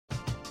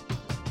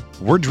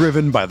We're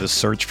driven by the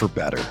search for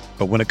better.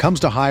 But when it comes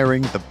to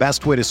hiring, the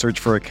best way to search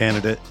for a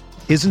candidate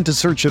isn't to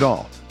search at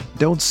all.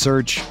 Don't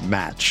search,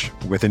 match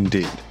with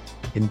Indeed.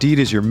 Indeed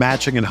is your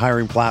matching and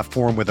hiring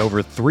platform with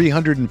over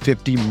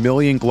 350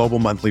 million global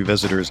monthly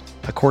visitors,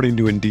 according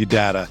to Indeed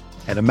data,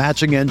 and a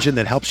matching engine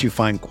that helps you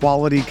find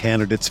quality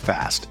candidates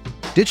fast.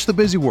 Ditch the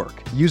busy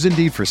work. Use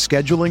Indeed for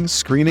scheduling,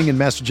 screening, and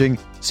messaging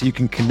so you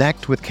can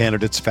connect with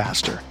candidates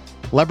faster.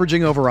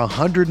 Leveraging over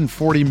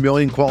 140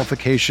 million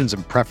qualifications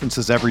and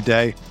preferences every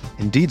day,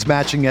 Indeed's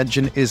matching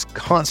engine is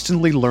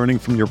constantly learning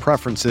from your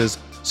preferences,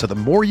 so the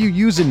more you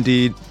use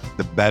Indeed,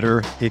 the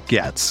better it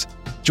gets.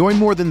 Join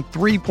more than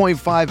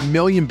 3.5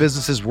 million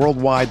businesses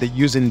worldwide that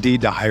use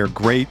Indeed to hire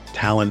great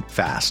talent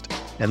fast.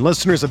 And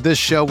listeners of this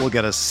show will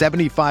get a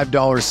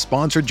 $75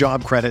 sponsored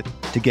job credit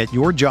to get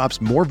your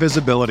jobs more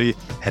visibility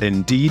at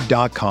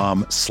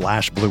Indeed.com/Blue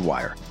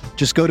Wire.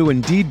 Just go to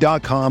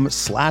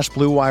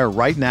Indeed.com/Blue Wire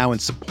right now and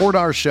support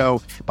our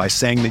show by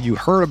saying that you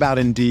heard about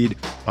Indeed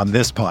on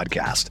this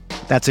podcast.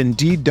 That's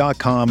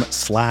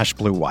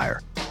Indeed.com/Blue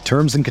Wire.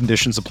 Terms and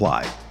conditions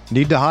apply.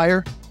 Need to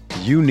hire?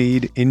 You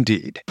need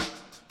Indeed.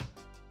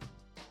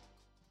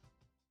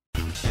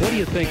 What do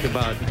you think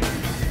about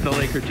the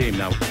Laker team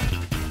now?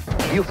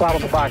 You follow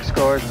the box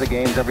scores of the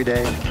games every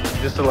day?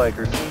 Just the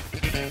Lakers.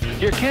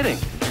 You're kidding.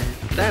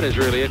 That is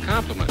really a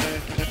compliment.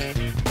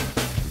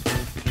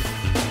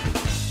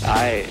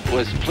 I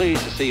was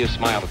pleased to see you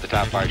smile at the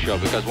top of our show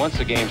because once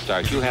the game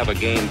starts, you have a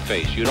game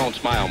face. You don't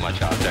smile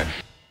much out there.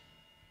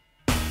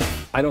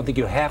 I don't think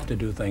you have to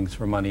do things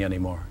for money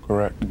anymore.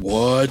 Correct.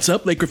 What's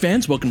up, Laker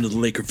fans? Welcome to the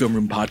Laker Film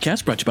Room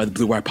Podcast, brought to you by the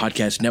Blue Wire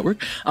Podcast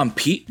Network. I'm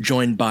Pete,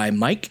 joined by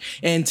Mike,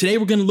 and today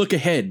we're going to look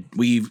ahead.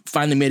 We've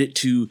finally made it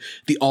to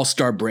the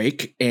All-Star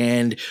break,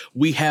 and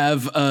we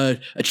have a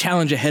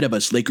challenge ahead of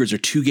us. Lakers are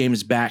 2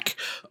 games back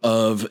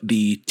of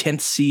the 10th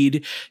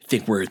seed. I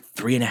think we're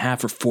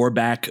 3.5 or 4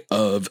 back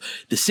of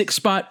the 6th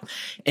spot,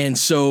 and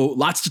so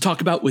lots to talk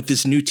about with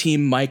this new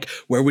team. Mike,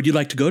 where would you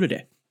like to go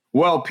today?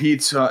 Well,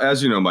 Pete,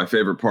 as you know, my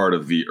favorite part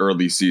of the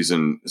early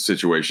season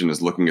situation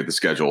is looking at the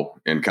schedule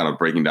and kind of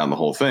breaking down the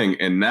whole thing.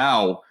 And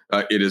now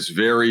it is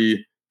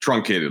very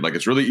truncated. Like,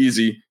 it's really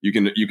easy. You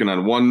can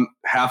on one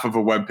half of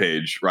a web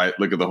page, right,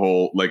 look at the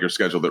whole Lakers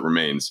schedule that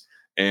remains.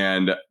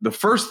 And the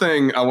first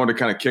thing I want to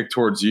kind of kick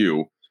towards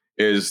you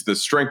is the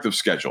strength of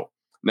schedule.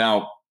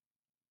 Now,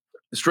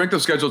 strength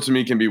of schedule to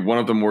me can be one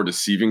of the more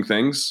deceiving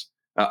things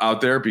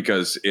out there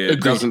because it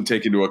doesn't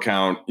take into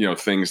account,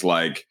 things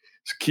like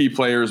key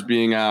players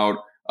being out,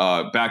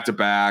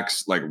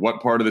 back-to-backs, like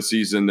what part of the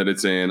season that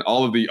it's in,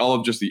 all of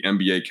just the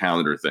NBA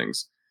calendar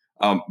things.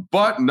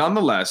 But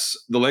nonetheless,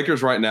 the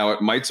Lakers right now,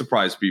 it might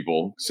surprise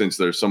people since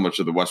there's so much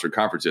of the Western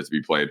Conference yet to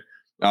be played.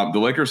 The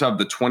Lakers have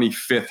the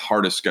 25th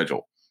hardest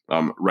schedule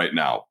right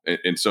now.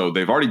 And so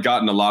they've already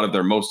gotten a lot of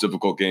their most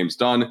difficult games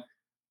done.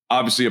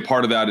 Obviously, a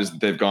part of that is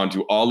that they've gone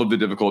to all of the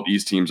difficult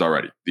East teams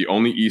already. The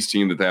only East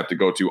team that they have to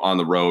go to on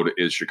the road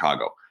is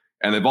Chicago.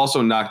 And they've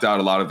also knocked out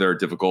a lot of their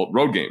difficult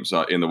road games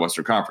in the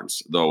Western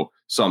Conference, though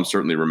some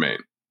certainly remain.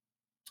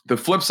 The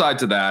flip side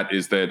to that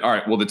is that, all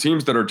right, well, the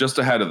teams that are just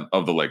ahead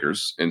of the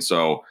Lakers, and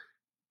so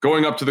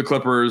going up to the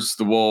Clippers,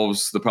 the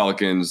Wolves, the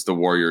Pelicans, the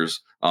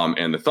Warriors,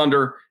 and the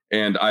Thunder,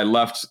 and I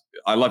left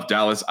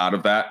Dallas out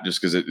of that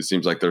just because it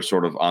seems like they're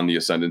sort of on the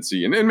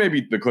ascendancy, and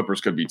maybe the Clippers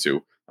could be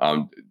too,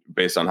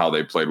 based on how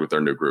they played with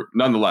their new group.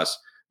 Nonetheless,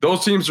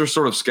 those teams are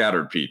sort of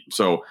scattered, Pete.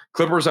 So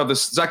Clippers have the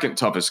second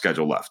toughest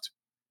schedule left.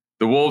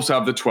 The Wolves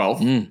have the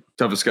 12th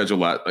toughest schedule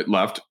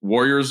left.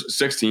 Warriors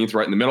 16th,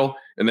 right in the middle.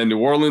 And then New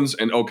Orleans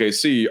and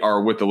OKC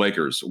are with the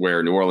Lakers,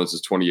 where New Orleans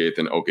is 28th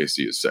and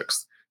OKC is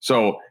 6th.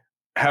 So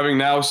having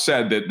now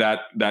said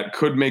that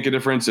could make a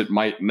difference, it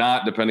might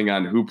not, depending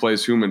on who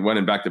plays whom and when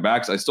in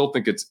back-to-backs. I still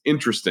think it's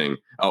interesting.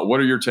 What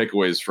are your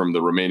takeaways from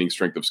the remaining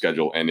strength of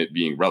schedule and it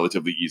being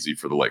relatively easy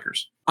for the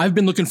Lakers? I've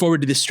been looking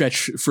forward to this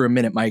stretch for a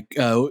minute, Mike.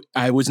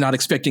 I was not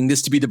expecting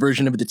this to be the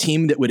version of the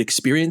team that would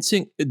experience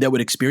it.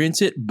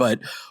 But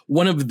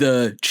one of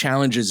the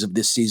challenges of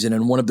this season,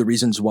 and one of the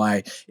reasons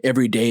why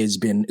every day has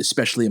been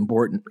especially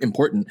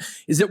important,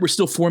 is that we're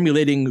still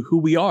formulating who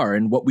we are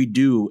and what we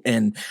do.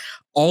 And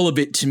all of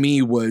it to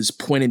me was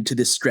pointed to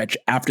this stretch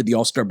after the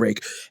All-Star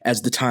break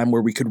as the time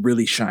where we could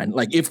really shine.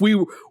 Like, if we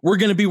were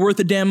going to be worth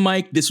a damn,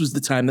 Mike, this was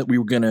the time that we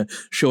were going to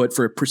show it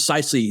for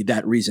precisely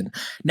that reason.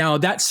 Now,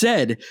 that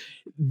said,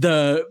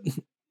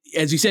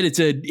 as you said,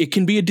 it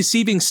can be a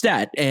deceiving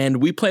stat,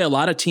 and we play a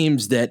lot of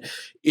teams that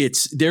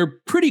they're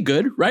pretty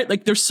good, right?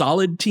 Like, they're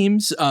solid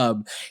teams.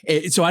 So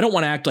I don't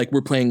want to act like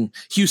we're playing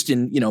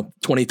Houston,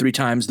 23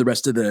 times the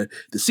rest of the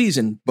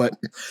season, but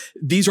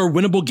these are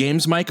winnable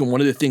games, Mike. And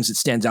one of the things that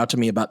stands out to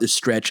me about this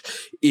stretch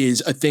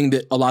is a thing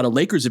that a lot of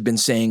Lakers have been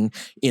saying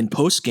in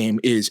post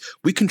game is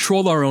we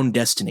control our own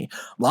destiny.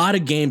 A lot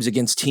of games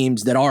against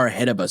teams that are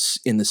ahead of us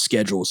in the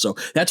schedule. So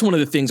that's one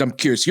of the things I'm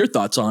curious your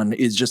thoughts on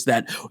is just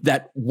that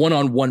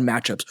one-on-one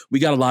matchups. We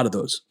got a lot of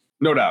those.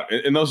 No doubt.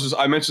 And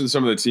I mentioned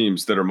some of the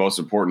teams that are most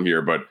important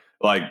here, but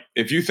like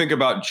if you think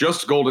about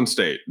just Golden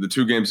State, the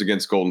 2 games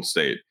against Golden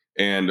State,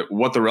 and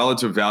what the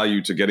relative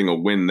value to getting a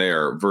win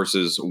there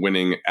versus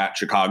winning at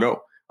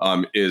Chicago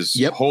is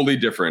wholly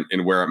different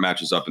in where it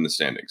matches up in the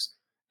standings.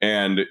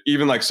 And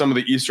even like some of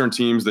the Eastern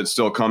teams that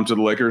still come to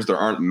the Lakers, there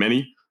aren't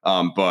many,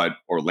 but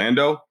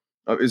Orlando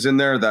is in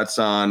there. That's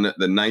on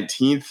the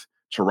 19th.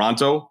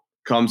 Toronto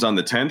comes on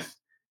the 10th.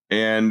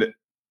 And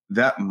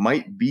that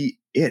might be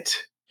it.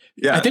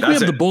 Yeah, I think we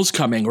have the Bulls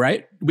coming,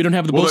 right? We don't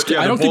have the Bulls.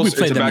 I don't think we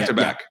played them yet.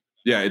 Back-to-back.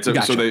 Yeah, it's a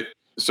gotcha.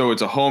 So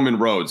it's a home and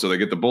road. So they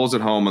get the Bulls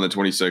at home on the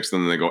 26th,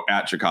 and then they go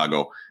at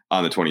Chicago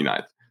on the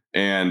 29th.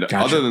 And gotcha.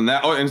 Other than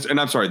that, and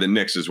I'm sorry, the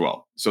Knicks as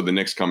well. So the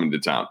Knicks come into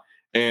town.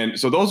 And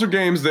so those are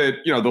games that,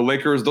 the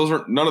Lakers,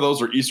 none of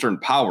those are Eastern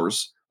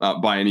powers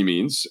by any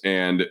means.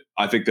 And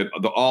I think that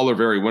all are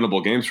very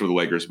winnable games for the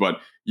Lakers,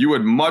 but you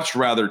would much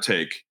rather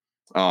take,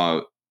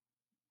 you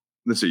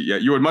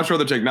would much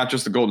rather take not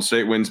just the Golden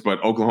State wins,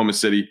 but Oklahoma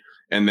City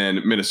and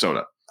then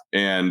Minnesota.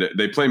 And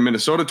they play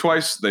Minnesota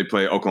twice, they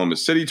play Oklahoma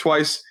City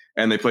twice,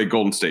 and they play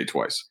Golden State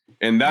twice.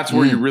 And that's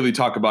where you really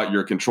talk about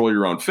your control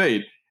your own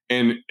fate.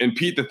 And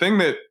Pete, the thing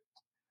that,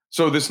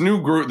 so this new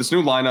group, this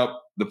new lineup,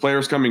 the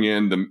players coming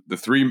in, the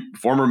three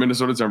former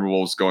Minnesota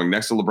Timberwolves going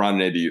next to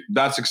LeBron and AD,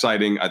 that's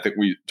exciting. I think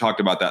we talked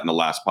about that in the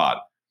last pod.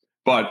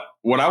 But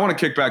what I want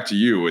to kick back to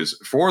you is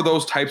for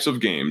those types of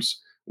games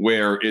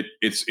where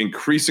it's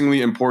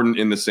increasingly important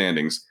in the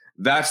standings,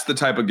 that's the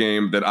type of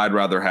game that I'd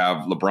rather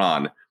have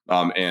LeBron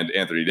and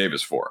Anthony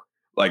Davis for.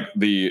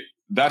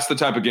 That's the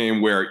type of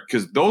game where,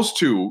 because those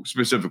two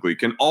specifically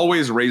can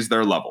always raise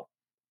their level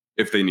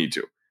if they need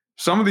to.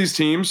 Some of these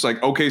teams like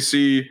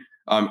OKC,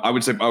 I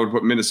would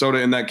put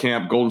Minnesota in that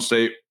camp. Golden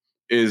State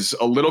is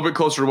a little bit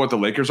closer to what the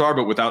Lakers are,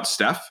 but without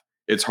Steph,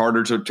 it's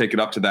harder to take it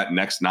up to that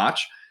next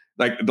notch.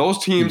 Like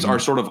those teams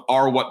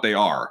are what they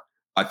are,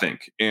 I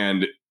think.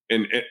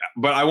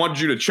 But I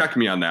wanted you to check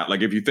me on that.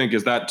 Like, if you think,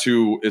 is that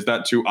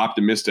too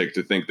optimistic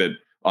to think that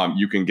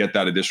you can get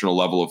that additional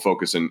level of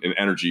focus and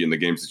energy in the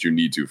games that you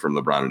need to from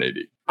LeBron and AD?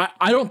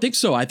 I don't think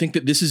so. I think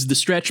that this is the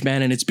stretch,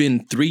 man. And it's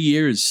been 3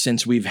 years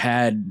since we've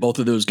had both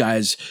of those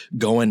guys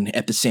going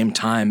at the same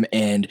time.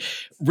 And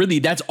really,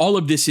 that's all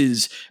of this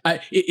is.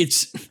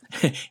 It's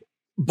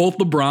both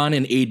LeBron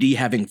and AD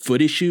having foot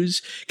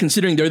issues,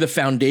 considering they're the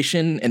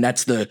foundation, and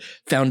that's the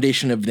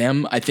foundation of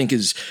them, I think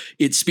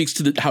it speaks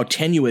to how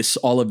tenuous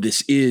all of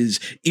this is,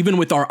 even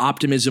with our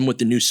optimism with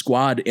the new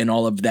squad and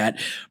all of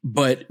that.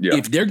 But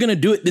if they're going to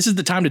do it, this is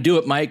the time to do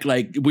it, Mike.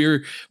 Like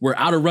we're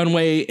out of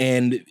runway.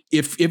 And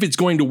if it's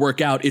going to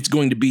work out, it's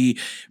going to be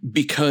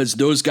because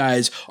those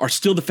guys are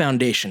still the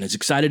foundation. As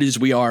excited as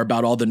we are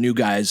about all the new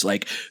guys,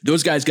 like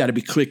those guys got to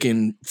be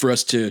clicking for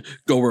us to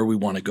go where we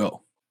want to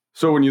go.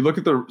 So when you look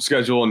at the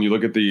schedule and you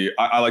look at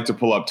I like to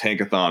pull up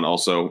Tankathon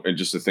also, and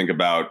just to think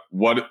about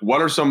what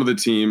are some of the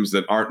teams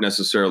that aren't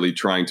necessarily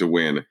trying to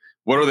win?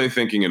 What are they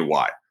thinking and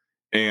why?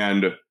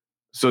 And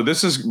so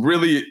this is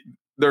really,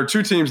 there are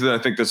two teams that I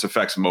think this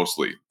affects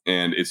mostly,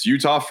 and it's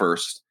Utah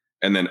first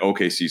and then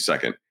OKC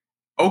second.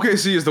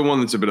 OKC is the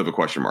one that's a bit of a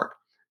question mark.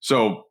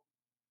 So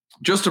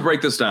just to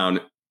break this down,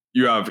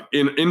 you have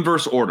in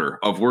inverse order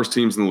of worst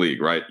teams in the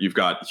league, right? You've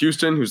got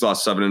Houston, who's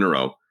lost 7 in a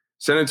row.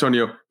 San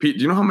Antonio. Pete,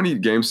 do you know how many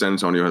games San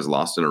Antonio has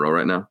lost in a row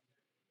right now?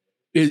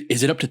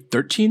 Is it up to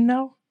 13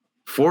 now?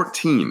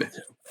 14.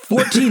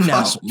 14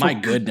 now. My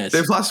goodness.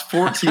 They've lost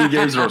 14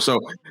 games in a row. So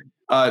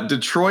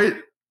Detroit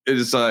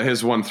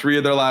has won 3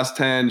 of their last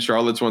 10.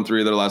 Charlotte's won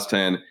 3 of their last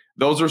 10.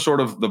 Those are sort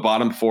of the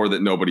bottom 4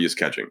 that nobody is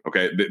catching.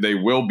 Okay. They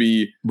will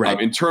be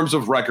in terms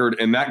of record,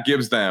 and that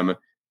gives them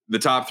the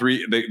top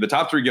 3. The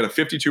top 3 get a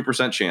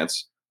 52%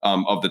 chance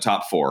of the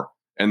top 4.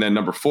 And then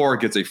number 4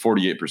 gets a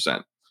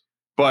 48%.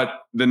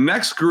 But the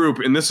next group,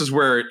 and this is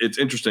where it's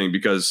interesting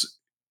because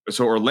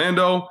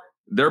Orlando,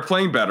 they're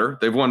playing better.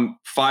 They've won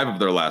 5 of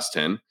their last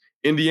 10.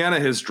 Indiana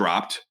has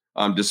dropped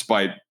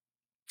despite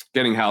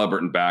getting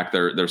Halliburton back.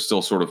 They're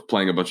still sort of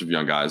playing a bunch of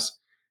young guys.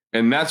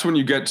 And that's when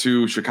you get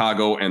to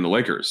Chicago and the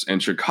Lakers.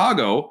 And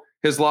Chicago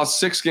has lost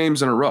 6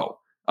 games in a row,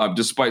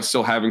 despite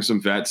still having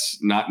some vets,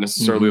 not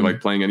necessarily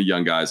like playing any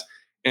young guys.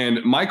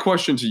 And my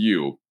question to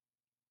you,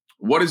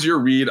 what is your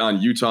read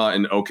on Utah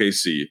and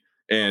OKC?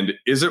 And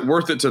is it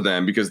worth it to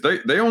them? Because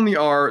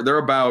they're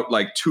about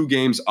like 2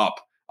 games up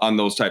on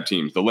those type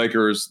teams. The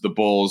Lakers, the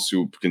Bulls,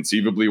 who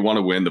conceivably want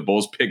to win. The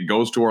Bulls pick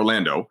goes to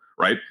Orlando,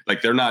 right?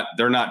 Like they're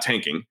not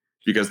tanking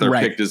because their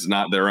pick is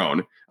not their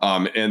own.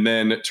 And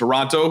then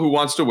Toronto, who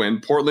wants to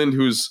win. Portland,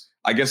 who's,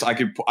 I guess I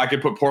could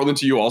put Portland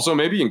to you also,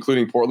 maybe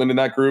including Portland in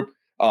that group.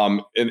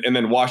 And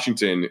then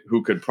Washington,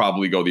 who could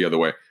probably go the other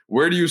way.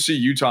 Where do you see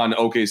Utah and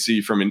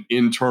OKC from an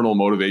internal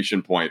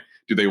motivation point?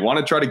 Do they want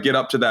to try to get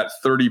up to that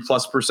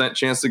 30+%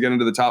 chance to get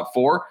into the top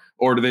 4?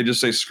 Or do they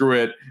just say, screw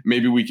it,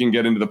 maybe we can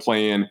get into the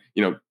play-in,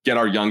 get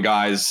our young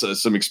guys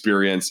some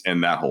experience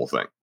and that whole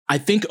thing? I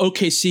think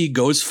OKC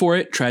goes for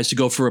it, tries to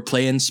go for a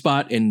play-in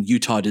spot, and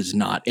Utah does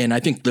not. And I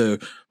think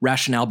the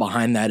rationale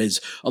behind that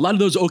is a lot of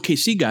those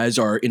OKC guys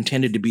are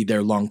intended to be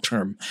there long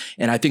term.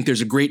 And I think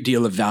there's a great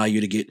deal of value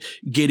to get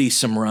Giddey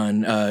some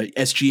run.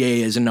 SGA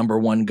is a number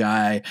one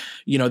guy.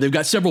 You know, they've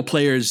got several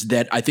players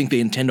that I think they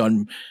intend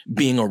on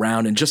being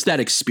around. And just that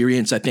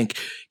experience, I think,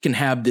 can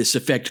have this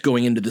effect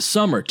going into the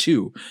summer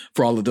too,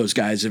 for all of those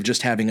guys, of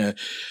just having a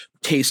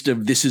taste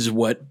of this is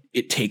what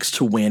it takes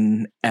to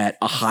win at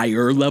a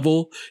higher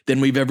level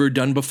than we've ever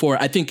done before.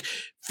 I think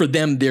for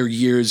them, their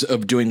years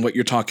of doing what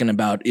you're talking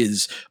about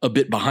is a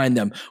bit behind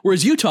them.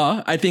 Whereas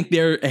Utah, I think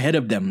they're ahead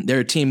of them.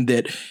 They're a team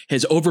that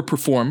has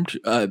overperformed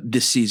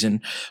this season,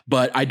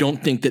 but I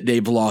don't think that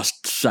they've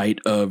lost sight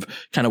of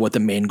kind of what the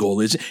main goal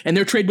is. And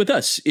their trade with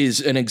us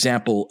is an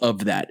example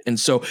of that. And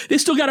so they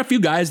still got a few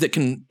guys that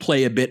can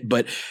play a bit,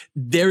 but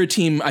they're a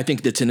team, I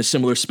think, that's in a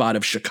similar spot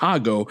of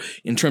Chicago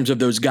in terms of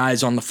those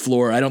guys on the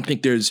floor. I don't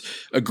think there's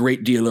a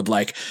great deal of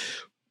like,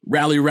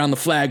 rally around the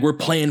flag, we're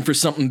playing for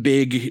something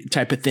big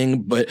type of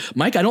thing. But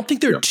Mike, I don't think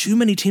there are too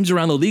many teams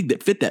around the league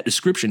that fit that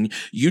description.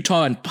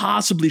 Utah and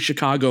possibly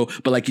Chicago,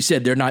 but like you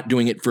said, they're not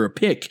doing it for a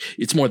pick.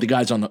 It's more the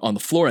guys on the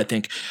floor, I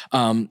think.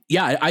 I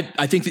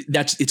think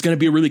it's going to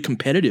be a really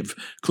competitive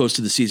close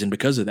to the season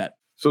because of that.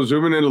 So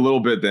zooming in a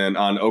little bit then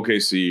on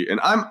OKC, and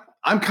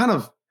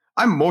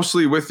I'm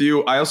mostly with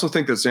you. I also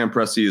think that Sam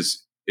Presti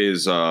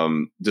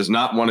does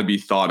not want to be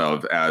thought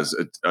of as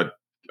a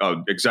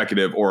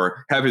executive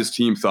or have his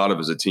team thought of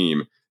as a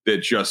team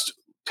that just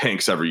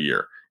tanks every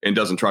year and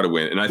doesn't try to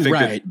win. And I think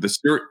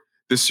that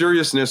the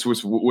seriousness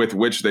with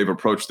which they've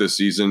approached this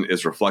season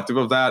is reflective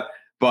of that.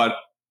 But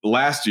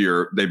last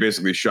year, they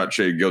basically shut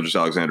Shai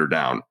Gilgeous-Alexander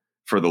down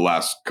for the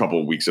last couple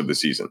of weeks of the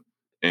season.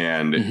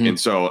 And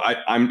so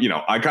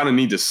I kind of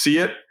need to see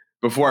it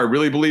before I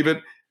really believe it.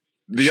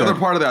 The other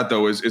part of that,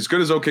 though, is as good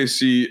as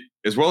OKC,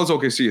 as well as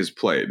OKC has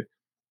played,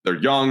 they're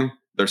young,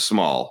 they're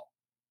small.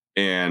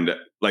 And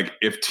like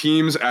if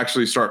teams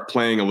actually start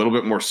playing a little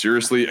bit more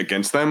seriously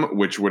against them,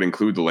 which would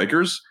include the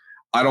Lakers,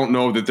 I don't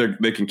know that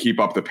they can keep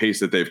up the pace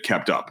that they've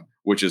kept up,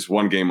 which is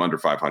one game under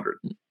 500.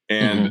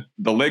 And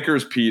the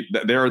Lakers, Pete,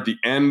 they're at the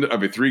end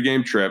of a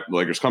 3-game trip. The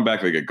Lakers come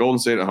back, they get Golden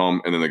State at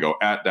home, and then they go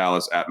at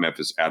Dallas, at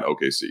Memphis, at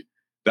OKC.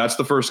 That's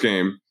the first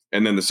game.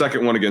 And then the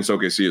second one against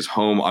OKC is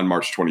home on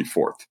March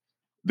 24th.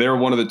 They're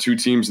one of the 2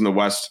 teams in the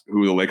West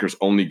who the Lakers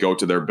only go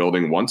to their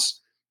building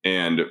once.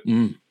 And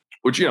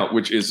which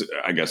is,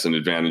 I guess, an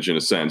advantage in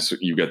a sense.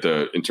 You get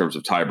in terms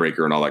of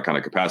tiebreaker and all that kind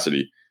of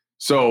capacity.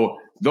 So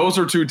those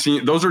are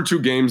 2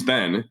 games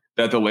then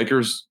that the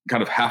Lakers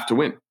kind of have to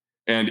win.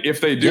 And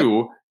if they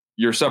do,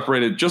 you're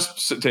separated.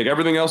 Just take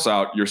everything else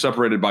out. You're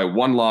separated by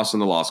 1 loss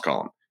in the loss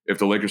column. If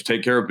the Lakers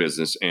take care of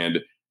business, and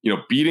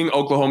beating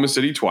Oklahoma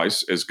City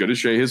twice, as good as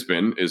Shai has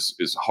been, as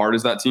hard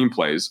as that team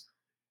plays,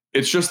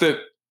 it's just that,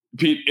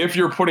 Pete, if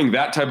you're putting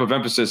that type of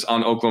emphasis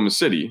on Oklahoma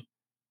City,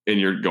 and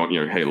you're going,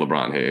 hey,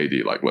 LeBron, hey,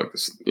 AD, like, look,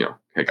 this,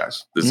 hey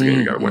guys, this is a game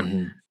you got to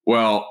win.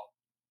 Well,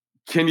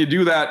 can you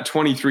do that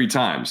 23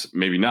 times?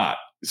 Maybe not.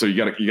 So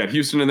you got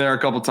Houston in there a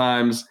couple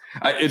times.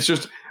 It's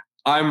just,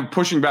 I'm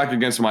pushing back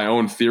against my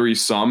own theory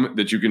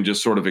that you can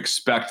just sort of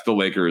expect the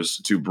Lakers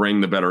to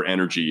bring the better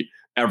energy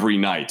every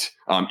night,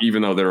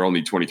 even though there are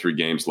only 23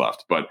 games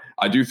left. But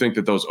I do think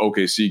that those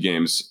OKC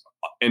games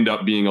end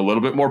up being a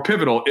little bit more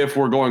pivotal if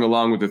we're going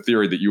along with the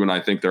theory that you and I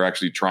think they're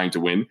actually trying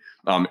to win.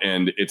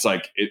 And it's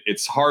like,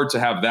 it's hard to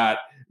have that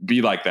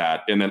be like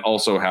that and then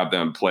also have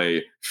them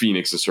play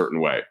Phoenix a certain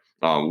way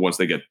once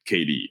they get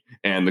KD,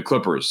 and the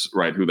Clippers,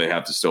 right, who they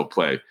have to still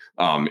play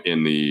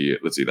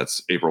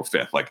that's April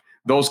 5th. Like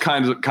those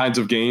kinds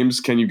of games,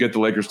 can you get the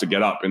Lakers to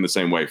get up in the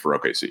same way for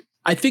OKC?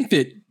 I think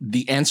that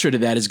the answer to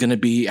that is going to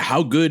be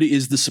how good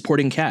is the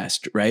supporting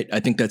cast, right? I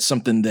think that's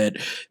something that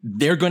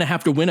they're going to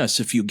have to win us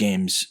a few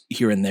games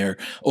here and there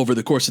over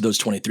the course of those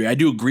 23. I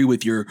do agree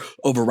with your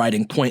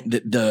overriding point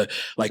that the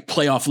like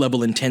playoff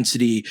level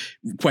intensity,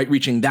 quite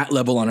reaching that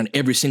level on an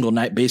every single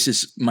night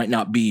basis might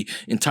not be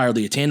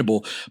entirely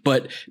attainable.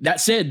 But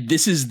that said,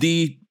 this is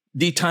the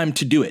time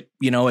to do it,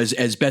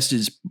 as best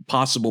as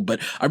possible.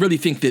 But I really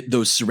think that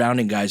those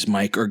surrounding guys,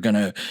 Mike, are going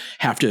to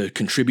have to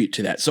contribute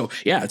to that. So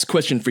yeah, it's a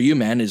question for you,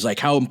 man, is like,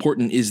 how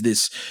important is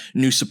this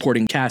new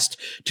supporting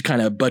cast to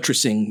kind of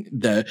buttressing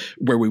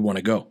where we want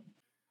to go?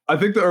 I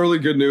think the early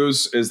good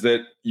news is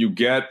that you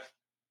get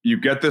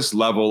this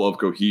level of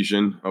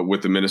cohesion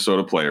with the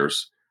Minnesota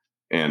players.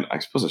 And I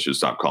suppose I should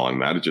stop calling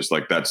that. It's just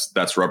like,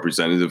 that's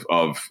representative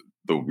of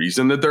the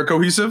reason that they're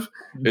cohesive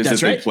is that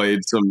they played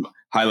some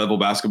high level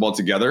basketball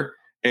together.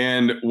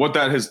 And what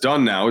that has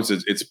done now is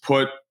it's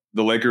put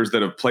the Lakers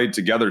that have played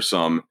together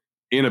some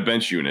in a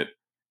bench unit.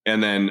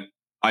 And then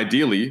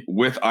ideally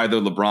with either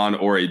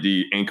LeBron or AD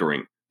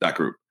anchoring that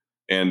group.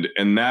 And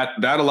that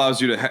allows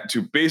you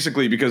to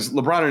basically, because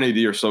LeBron and AD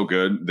are so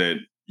good that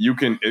you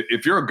can,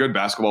 if you're a good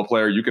basketball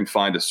player, you can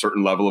find a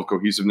certain level of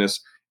cohesiveness.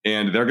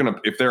 And they're going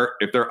to, if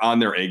they're on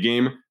their A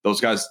game,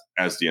 those guys,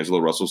 as D'Angelo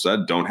Russell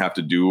said, don't have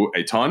to do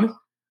a ton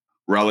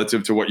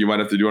relative to what you might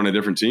have to do on a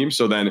different team.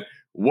 So then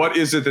what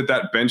is it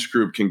that bench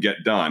group can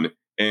get done?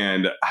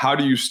 And how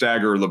do you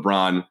stagger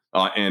LeBron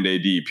and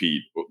AD,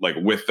 Pete, like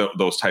with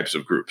those types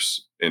of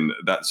groups? And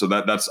that's I'm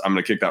going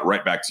to kick that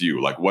right back to you.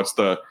 Like, what's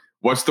the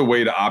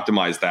way to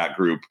optimize that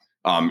group?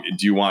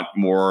 Do you want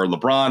more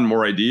LeBron,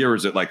 more AD, or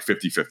is it like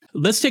 50-50?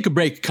 Let's take a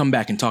break, come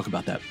back and talk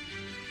about that.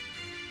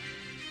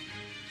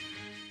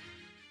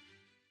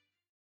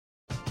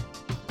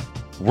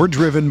 We're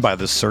driven by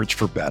the search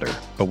for better.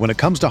 But when it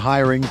comes to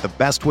hiring, the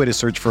best way to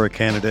search for a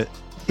candidate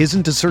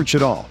isn't to search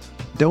at all.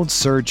 Don't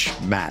search,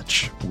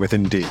 match with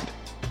Indeed.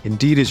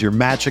 Indeed is your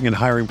matching and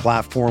hiring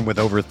platform with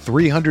over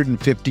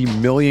 350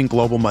 million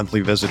global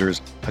monthly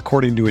visitors,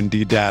 according to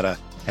Indeed data,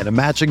 and a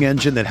matching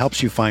engine that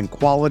helps you find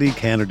quality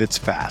candidates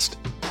fast.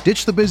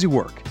 Ditch the busy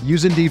work.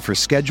 Use Indeed for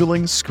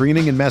scheduling,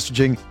 screening, and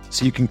messaging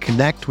so you can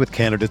connect with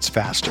candidates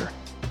faster.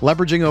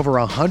 Leveraging over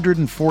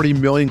 140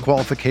 million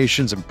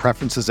qualifications and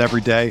preferences every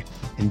day,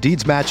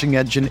 Indeed's matching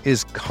engine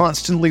is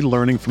constantly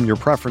learning from your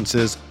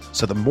preferences,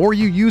 so the more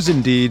you use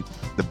Indeed,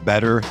 the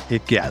better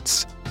it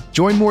gets.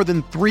 Join more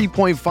than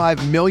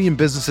 3.5 million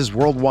businesses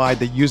worldwide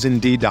that use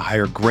Indeed to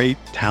hire great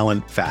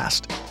talent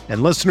fast.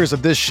 And listeners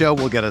of this show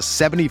will get a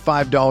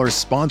 $75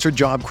 sponsored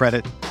job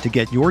credit to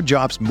get your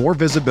jobs more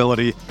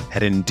visibility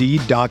at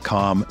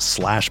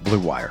Indeed.com/Blue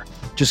Wire.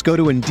 Just go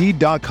to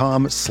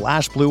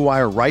Indeed.com/Blue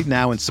Wire right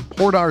now and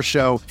support our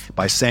show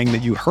by saying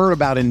that you heard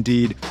about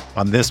Indeed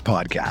on this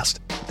podcast.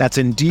 That's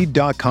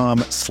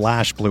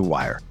Indeed.com/Blue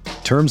Wire.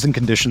 Terms and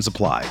conditions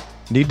apply.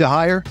 Need to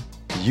hire?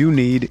 You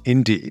need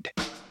Indeed.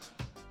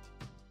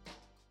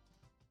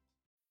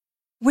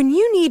 When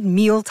you need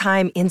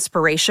mealtime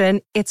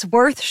inspiration, it's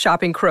worth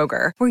shopping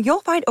Kroger, where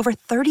you'll find over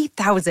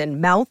 30,000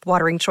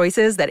 mouth-watering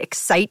choices that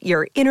excite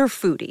your inner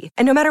foodie.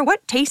 And no matter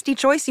what tasty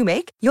choice you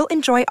make, you'll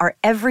enjoy our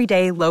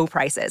everyday low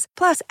prices,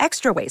 plus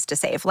extra ways to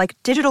save, like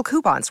digital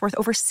coupons worth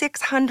over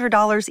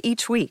 $600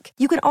 each week.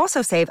 You can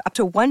also save up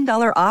to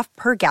 $1 off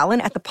per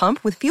gallon at the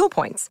pump with fuel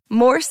points.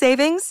 More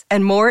savings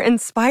and more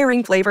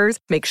inspiring flavors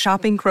make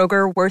shopping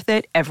Kroger worth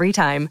it every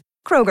time.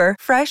 Kroger,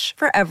 fresh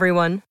for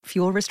everyone.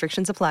 Fuel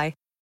restrictions apply.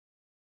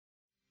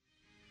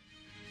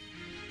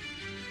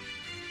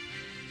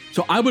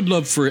 So I would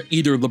love for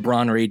either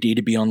LeBron or AD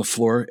to be on the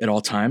floor at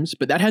all times,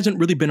 but that hasn't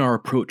really been our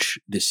approach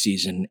this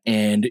season.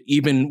 And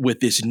even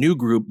with this new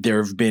group,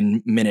 there have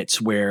been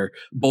minutes where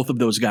both of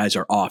those guys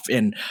are off.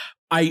 And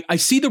I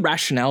see the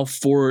rationale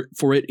for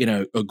it in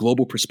a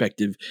global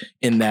perspective,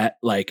 in that,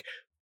 like,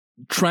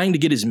 trying to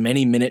get as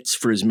many minutes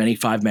for as many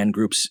 5-man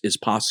groups as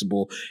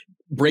possible.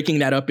 Breaking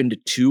that up into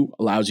 2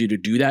 allows you to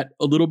do that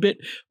a little bit,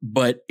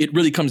 but it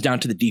really comes down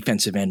to the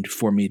defensive end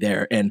for me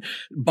there. And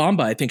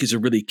Bamba, I think, is a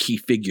really key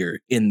figure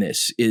in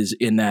this, is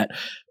in that,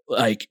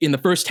 like, in the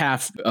first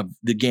half of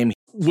the game,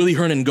 Willy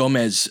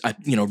Hernangomez,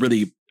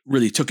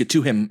 really took it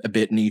to him a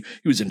bit, and he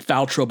was in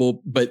foul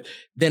trouble. But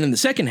then in the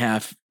second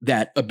half,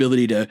 that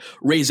ability to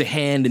raise a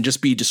hand and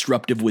just be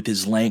disruptive with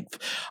his length,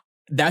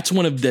 that's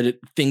one of the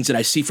things that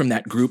I see from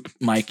that group,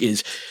 Mike,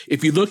 is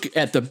if you look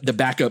at the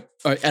backup,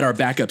 at our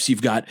backups,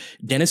 you've got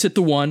Dennis at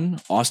the 1,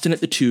 Austin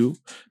at the 2,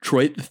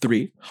 Troy at the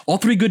 3, all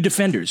 3 good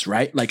defenders,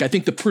 right? Like, I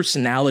think the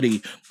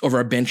personality of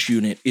our bench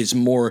unit is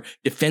more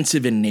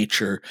defensive in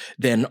nature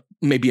than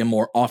maybe a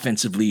more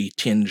offensively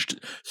tinged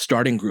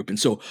starting group. And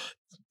so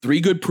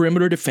 3 good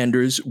perimeter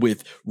defenders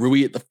with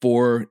Rui at the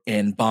 4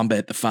 and Bamba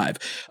at the 5.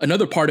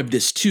 Another part of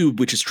this too,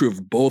 which is true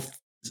of both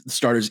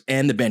starters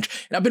and the bench,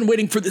 and I've been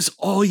waiting for this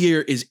all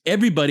year, is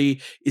everybody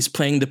is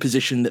playing the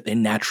position that they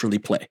naturally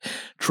play.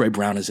 Troy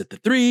Brown is at the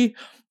 3,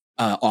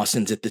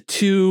 Austin's at the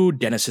 2,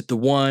 Dennis at the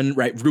 1,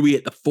 right? Rui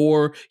at the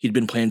 4. He'd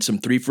been playing some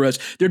 3 for us.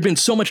 There'd been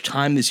so much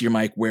time this year,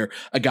 Mike, where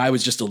a guy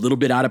was just a little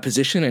bit out of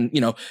position, and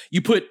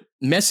you put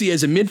Messi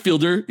as a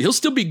midfielder, he'll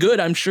still be good,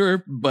 I'm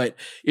sure. But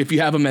if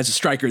you have him as a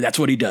striker, that's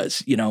what he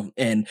does,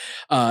 And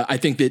I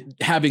think that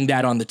having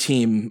that on the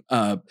team,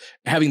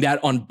 having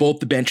that on both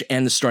the bench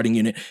and the starting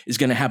unit is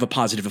going to have a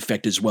positive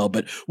effect as well.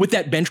 But with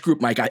that bench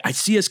group, Mike, I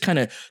see us kind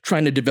of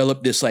trying to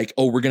develop this, like,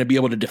 we're going to be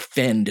able to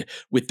defend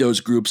with those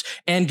groups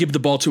and give the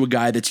ball to a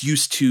guy that's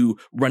used to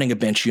running a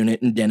bench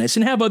unit in Dennis,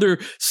 and have other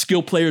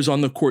skill players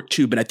on the court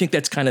too. But I think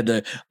that's kind of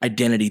the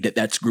identity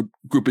that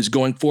group is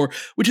going for,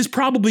 which is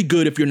probably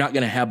good if you're not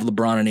going to have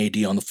LeBron and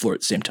AD on the floor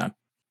at the same time.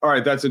 All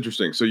right, that's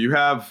interesting. So you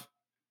have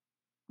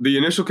the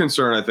initial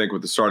concern, I think,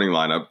 with the starting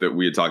lineup that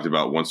we had talked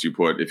about once you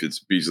put, if it's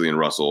Beasley and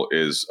Russell,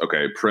 is,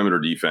 okay, perimeter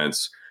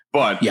defense.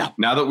 But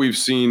now that we've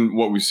seen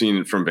what we've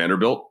seen from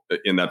Vanderbilt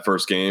in that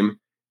first game,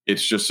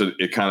 it's just,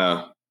 it kind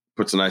of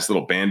puts a nice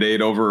little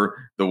Band-Aid over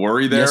the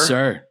worry there. Yes,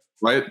 sir.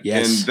 Right?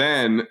 Yes. And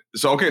then,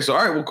 all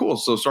right, well, cool.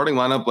 So starting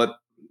lineup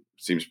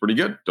seems pretty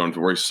good. Don't have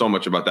to worry so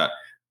much about that.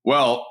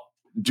 Well,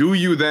 do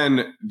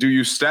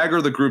you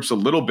stagger the groups a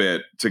little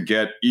bit to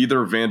get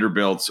either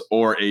Vanderbilt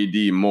or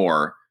AD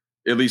more,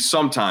 at least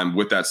sometime,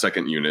 with that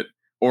second unit?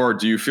 Or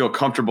do you feel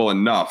comfortable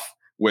enough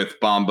with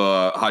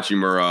Bamba,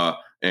 Hachimura,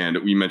 and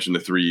we mentioned the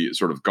 3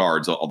 sort of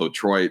guards, although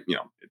Troy's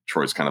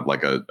kind of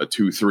like a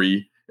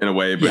 2-3 in a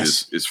way, but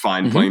is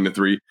fine playing the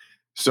 3.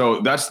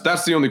 So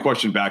that's the only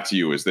question back to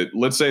you, is that,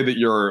 let's say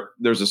that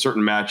there's a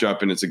certain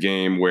matchup and it's a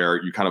game where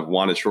you kind of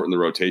want to shorten the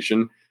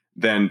rotation.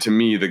 then to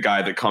me, the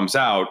guy that comes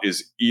out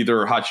is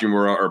either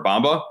Hachimura or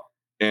Bamba.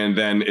 And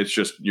then it's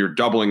just you're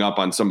doubling up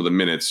on some of the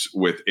minutes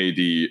with AD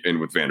and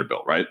with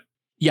Vanderbilt, right?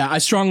 Yeah, I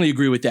strongly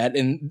agree with that.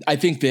 And I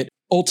think that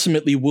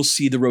ultimately we'll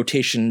see the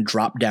rotation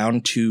drop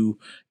down to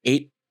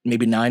 8,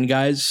 maybe 9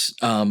 guys.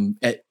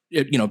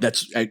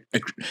 That's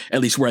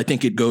at least where I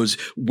think it goes,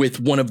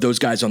 with one of those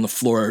guys on the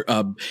floor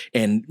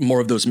and more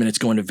of those minutes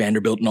going to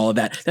Vanderbilt and all of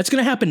that. That's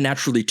going to happen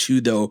naturally too,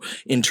 though,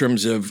 in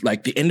terms of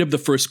like the end of the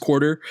first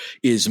quarter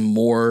is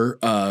more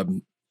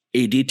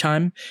AD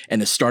time,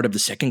 and the start of the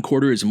second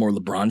quarter is more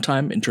LeBron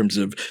time in terms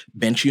of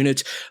bench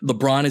units.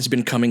 LeBron has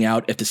been coming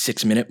out at the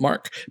 6-minute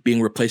mark,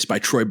 being replaced by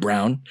Troy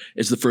Brown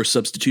as the first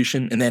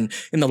substitution. And then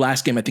in the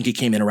last game, I think he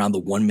came in around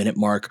the 1-minute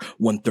mark,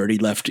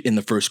 1:30 left in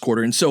the first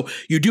quarter. And so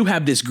you do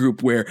have this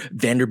group where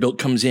Vanderbilt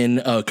comes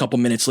in a couple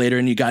minutes later,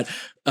 and you got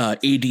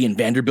AD and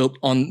Vanderbilt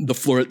on the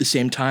floor at the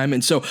same time.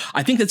 And so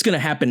I think that's going to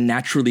happen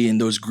naturally in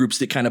those groups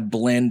that kind of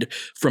blend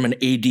from an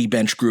AD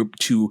bench group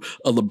to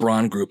a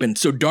LeBron group. And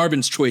so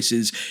Darvin's choice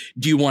is,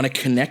 do you want to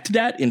connect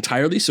that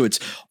entirely? So it's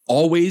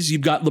always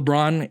you've got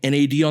LeBron and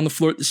AD on the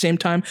floor at the same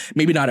time.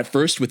 Maybe not at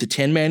first with the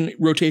 10-man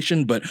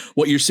rotation, but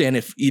what you're saying,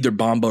 if either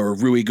Bamba or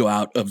Rui go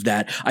out of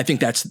that, I think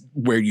that's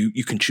where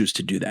you can choose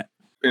to do that.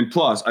 And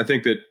plus, I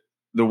think that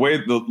the way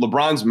the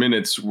LeBron's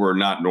minutes were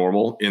not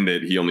normal in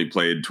that he only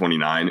played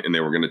 29 and they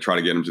were going to try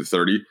to get him to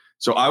 30.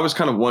 So I was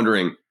kind of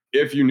wondering,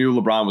 if you knew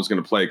LeBron was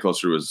going to play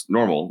closer to his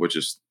normal, which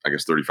is, I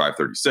guess, 35,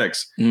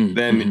 36,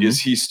 then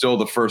is he still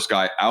the first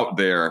guy out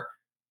there?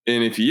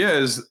 And if he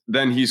is,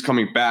 then he's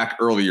coming back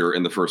earlier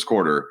in the first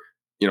quarter,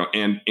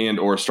 and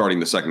or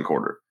starting the second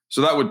quarter. So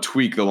that would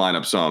tweak the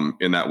lineup some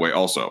in that way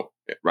also,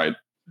 right?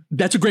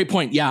 That's a great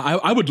point. Yeah,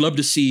 I would love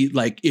to see,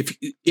 like,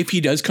 if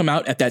he does come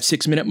out at that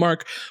 6-minute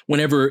mark,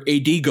 whenever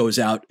AD goes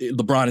out,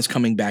 LeBron is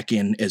coming back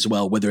in as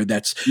well, whether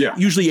that's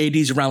usually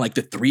AD's around like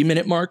the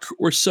 3-minute mark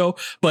or so,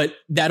 but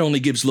that only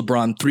gives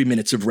LeBron 3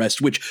 minutes of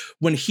rest, which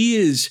when he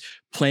is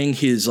playing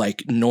his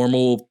like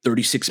normal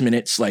 36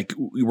 minutes, like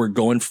we were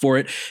going for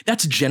it,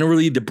 that's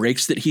generally the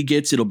breaks that he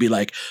gets. It'll be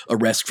like a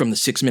rest from the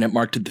 6-minute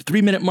mark to the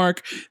 3-minute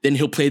mark. Then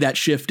he'll play that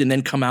shift and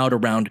then come out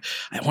around,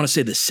 I want to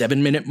say the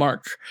 7-minute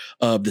mark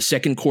of the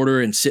second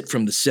quarter and sit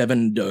from the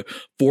 7 to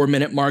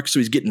 4-minute mark. So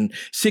he's getting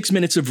 6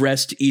 minutes of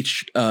rest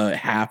each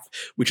half,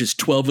 which is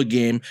 12 a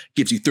game,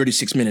 gives you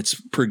 36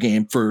 minutes per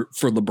game for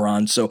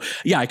LeBron. So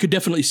yeah, I could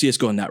definitely see us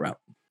going that route.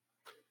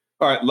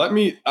 All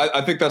right,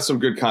 I think that's some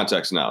good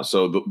context now.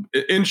 So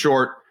in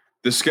short,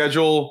 the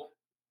schedule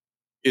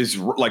is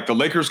like the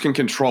Lakers can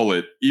control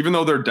it, even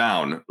though they're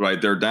down, right?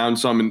 They're down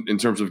some in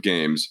terms of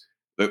games.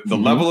 The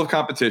level of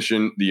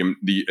competition,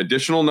 the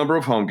additional number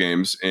of home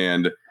games,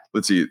 and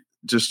let's see,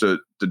 just to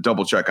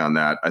double check on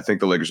that, I think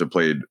the Lakers have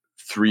played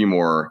 3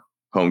 more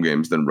home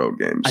games than road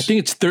games. I think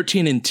it's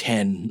 13 and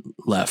 10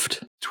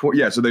 left.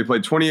 So they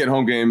played 28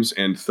 home games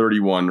and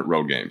 31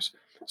 road games.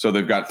 So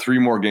they've got 3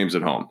 more games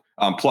at home.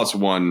 Plus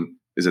one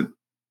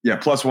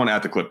plus one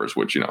at the Clippers,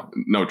 which,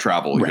 no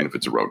travel, even if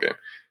it's a road game.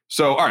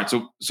 So, all right.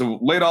 So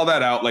laid all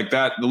that out like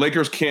that. The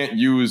Lakers can't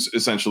use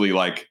essentially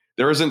like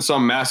there isn't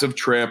some massive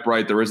trip,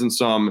 right? There isn't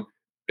some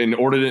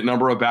inordinate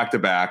number of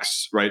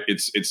back-to-backs, right?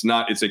 It's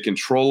a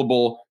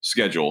controllable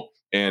schedule,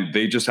 and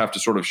they just have to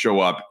sort of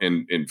show up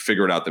and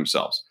figure it out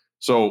themselves.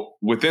 So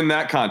within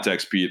that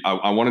context, Pete,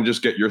 I want to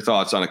just get your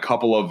thoughts on a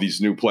couple of these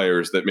new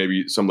players that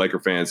maybe some Laker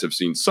fans have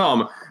seen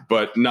some,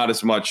 but not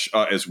as much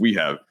as we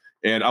have.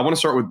 And I want to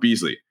start with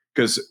Beasley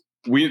because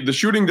the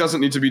shooting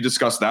doesn't need to be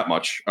discussed that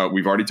much.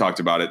 We've already talked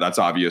about it. That's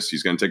obvious.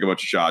 He's going to take a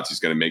bunch of shots. He's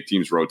going to make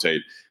teams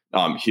rotate.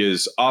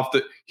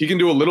 He can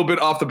do a little bit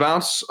off the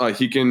bounce.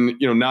 He can,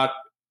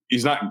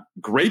 he's not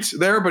great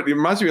there, but it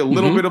reminds me a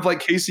little bit of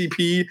like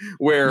KCP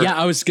where. Yeah,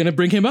 I was going to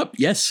bring him up.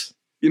 Yes.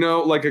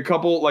 Like a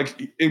couple,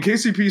 like in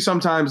KCP,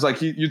 sometimes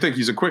like you think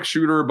he's a quick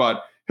shooter,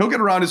 but he'll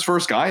get around his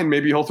first guy and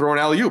maybe he'll throw an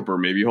alley-oop or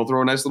maybe he'll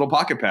throw a nice little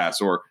pocket pass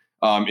or,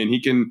 and he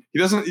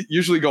doesn't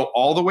usually go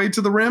all the way to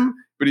the rim,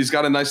 but he's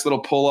got a nice little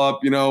pull up,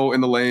 in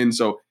the lane.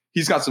 So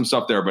he's got some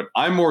stuff there, but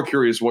I'm more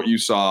curious what you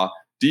saw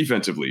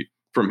defensively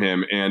from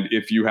him. And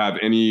if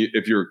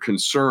your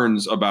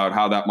concerns about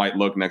how that might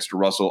look next to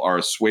Russell are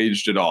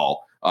assuaged at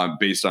all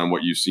based on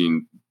what you've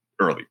seen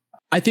early.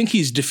 I think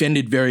he's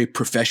defended very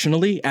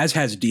professionally, as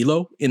has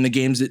D'Lo in the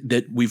games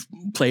that we've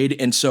played.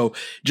 And so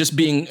just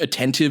being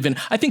attentive. And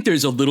I think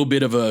there's a little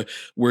bit of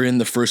we're in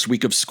the first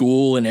week of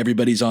school and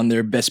everybody's on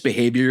their best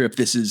behavior. If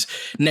this is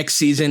next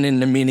season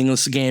in a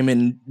meaningless game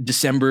in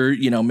December,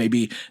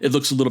 maybe it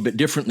looks a little bit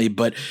differently.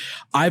 But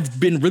I've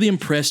been really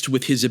impressed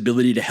with his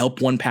ability to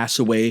help one pass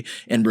away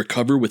and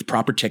recover with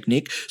proper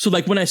technique. So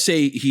like when I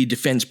say he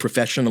defends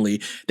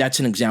professionally,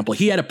 that's an example.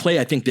 He had a play,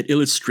 I think, that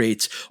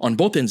illustrates on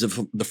both ends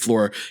of the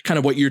floor kind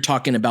of what you're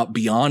talking about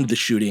beyond the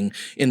shooting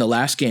in the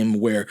last game,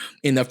 where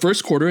in the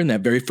first quarter, in that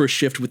very first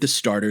shift with the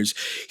starters,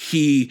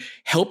 he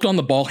helped on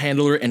the ball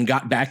handler and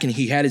got back and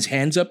he had his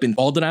hands up in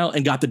ball denial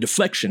and got the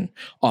deflection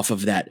off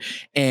of that.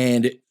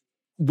 And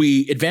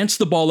we advanced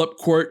the ball up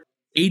court.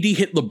 AD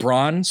hit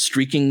LeBron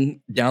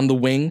streaking down the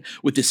wing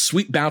with this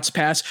sweet bounce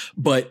pass,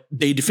 but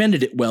they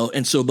defended it well.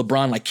 And so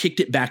LeBron kicked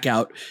it back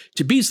out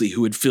to Beasley,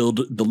 who had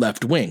filled the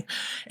left wing.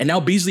 And now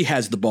Beasley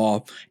has the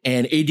ball,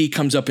 and AD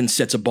comes up and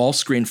sets a ball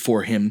screen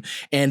for him.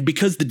 And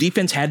because the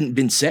defense hadn't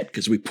been set,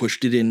 because we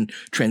pushed it in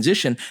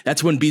transition,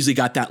 that's when Beasley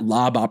got that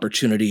lob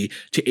opportunity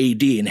to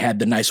AD and had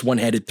the nice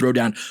one-handed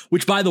throwdown,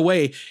 which, by the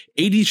way,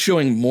 AD's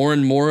showing more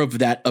and more of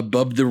that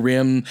above the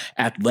rim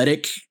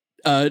athletic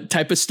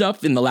type of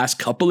stuff in the last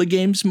couple of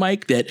games,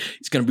 Mike, that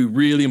it's going to be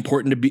really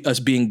important to be us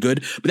being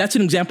good. But that's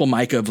an example,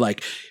 Mike, of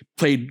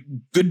played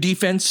good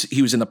defense.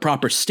 He was in the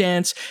proper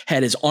stance,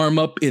 had his arm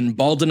up in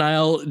ball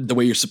denial the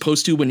way you're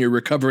supposed to when you're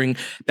recovering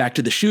back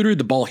to the shooter.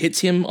 The ball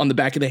hits him on the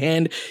back of the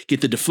hand, get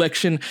the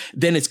deflection.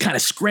 Then it's kind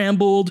of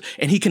scrambled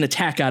and he can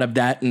attack out of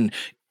that and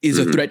is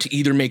a threat to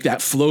either make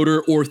that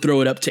floater or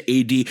throw it up to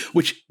AD,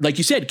 which, like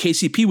you said,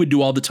 KCP would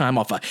do all the time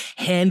off of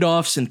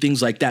handoffs and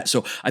things like that.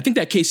 So I think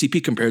that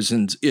KCP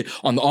comparison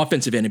on the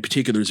offensive end in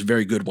particular is a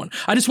very good one.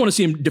 I just want to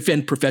see him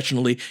defend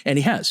professionally, and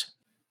he has.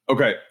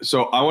 Okay,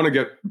 so I want to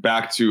get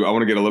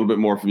a little bit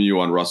more from you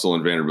on Russell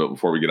and Vanderbilt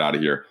before we get out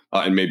of here,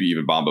 and maybe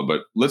even Bamba,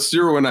 but let's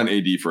zero in on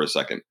AD for a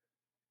second.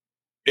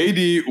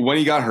 AD, when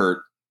he got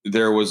hurt,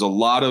 there was a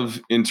lot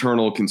of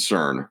internal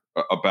concern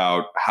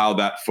about how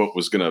that foot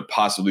was going to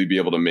possibly be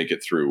able to make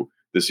it through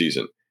the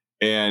season.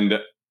 And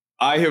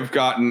I have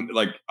gotten,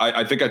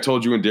 I think I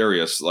told you and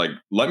Darius,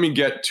 let me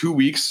get 2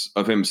 weeks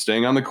of him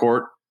staying on the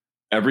court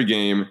every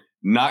game,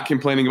 not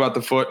complaining about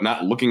the foot,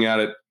 not looking at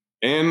it.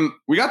 And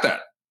we got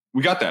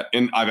that.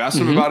 And I've asked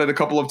him about it a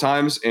couple of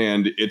times,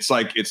 and it's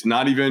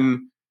not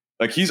even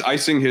he's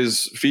icing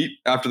his feet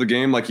after the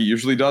game like he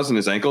usually does and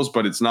his ankles,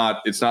 but it's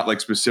not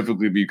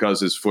specifically because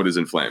his foot is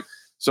inflamed.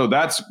 So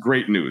that's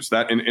great news.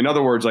 That in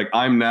other words,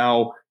 I'm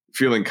now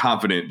feeling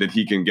confident that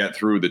he can get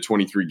through the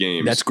 23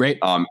 games. That's great.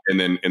 And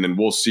then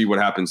we'll see what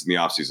happens in the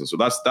offseason. So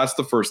that's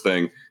the first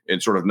thing,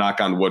 and sort of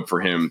knock on wood for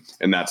him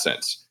in that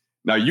sense.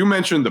 Now, you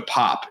mentioned the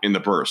pop in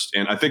the burst,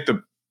 and I think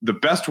the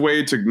best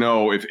way to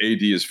know if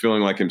AD is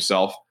feeling like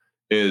himself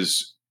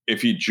is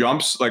if he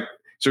jumps,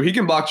 so he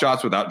can block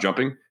shots without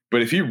jumping.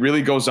 But if he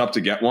really goes up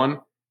to get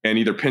one and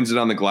either pins it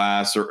on the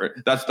glass or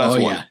that's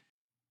one. Yeah.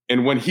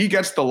 And when he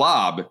gets the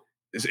lob,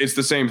 it's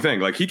the same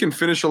thing. He can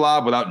finish a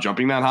lob without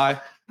jumping that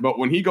high. But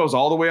when he goes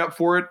all the way up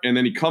for it and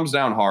then he comes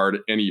down hard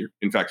and he,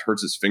 in fact,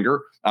 hurts his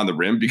finger on the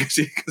rim because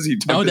he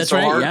dumped it so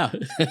hard. Yeah.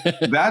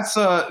 that's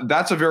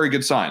a very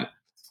good sign.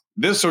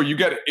 So you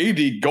get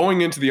AD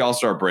going into the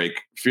All-Star break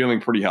feeling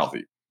pretty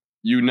healthy.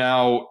 You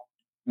now,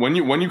 when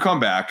you come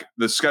back,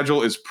 the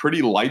schedule is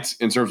pretty light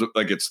in terms of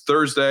it's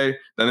Thursday,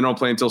 then they don't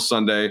play until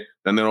Sunday,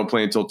 then they don't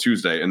play until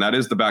Tuesday, and it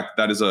is a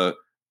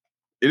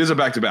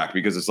back-to-back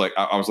because it's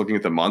I was looking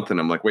at the month and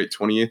I'm like, wait,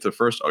 28th to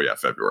 1st? Oh yeah,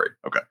 February.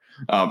 Okay,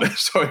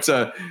 so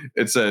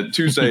it's a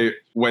Tuesday,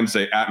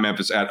 Wednesday at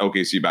Memphis, at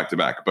OKC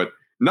back-to-back, but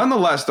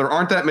nonetheless, there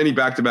aren't that many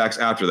back-to-backs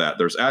after that.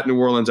 There's at New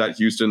Orleans, at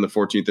Houston, the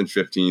 14th and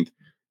 15th.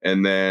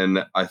 And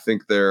then I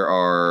think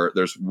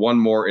there's one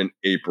more in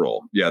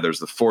April. Yeah, there's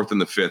the 4th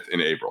and the 5th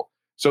in April.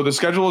 So the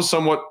schedule is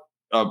somewhat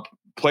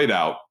played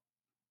out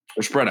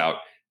or spread out,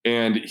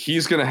 and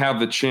he's going to have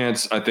the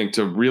chance, I think,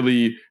 to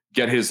really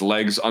get his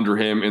legs under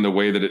him in the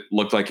way that it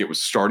looked like it was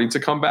starting to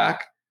come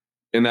back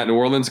in that New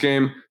Orleans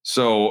game.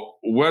 So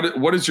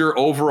what is your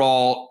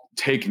overall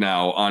take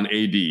now on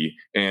AD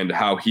and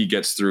how he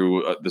gets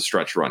through the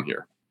stretch run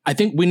here? I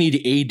think we need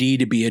AD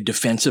to be a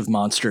defensive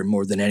monster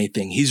more than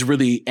anything. He's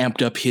really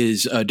amped up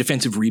his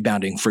defensive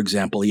rebounding. For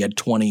example, he had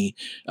 20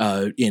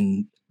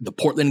 in the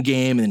Portland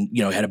game and,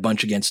 had a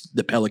bunch against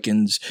the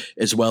Pelicans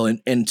as well.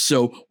 And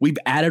so we've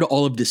added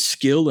all of this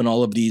skill and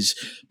all of these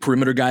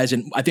perimeter guys.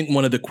 And I think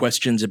one of the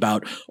questions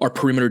about our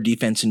perimeter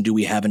defense and do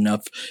we have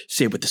enough,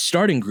 say with the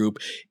starting group,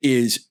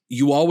 is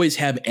you always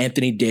have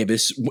Anthony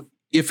Davis,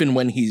 if and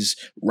when he's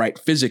right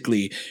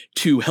physically,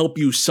 to help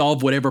you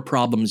solve whatever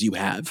problems you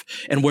have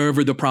and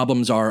wherever the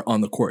problems are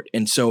on the court.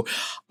 And so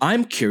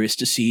I'm curious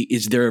to see,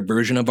 is there a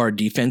version of our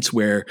defense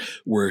where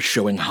we're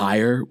showing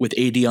higher with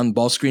AD on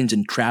ball screens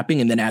and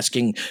trapping and then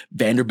asking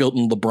Vanderbilt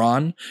and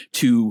LeBron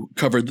to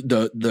cover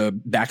the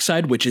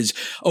backside, which is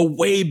a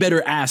way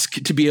better ask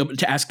to be able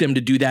to ask them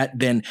to do that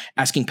than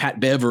asking Pat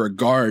Bev or a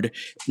guard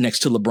next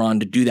to LeBron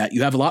to do that.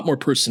 You have a lot more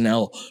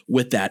personnel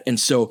with that. And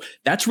so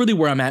that's really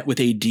where I'm at with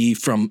AD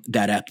from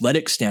that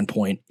athletic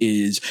standpoint,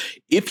 is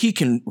if he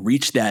can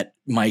reach that,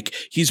 Mike,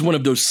 he's one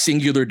of those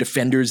singular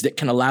defenders that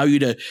can allow you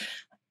to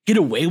get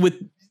away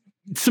with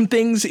some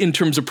things in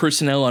terms of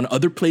personnel on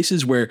other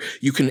places where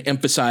you can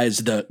emphasize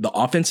the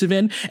offensive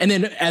end. And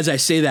then as I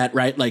say that,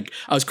 right,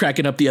 I was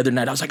cracking up the other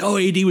night. I was like, oh,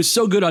 AD was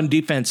so good on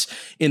defense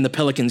in the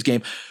Pelicans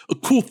game. A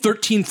cool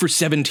 13 for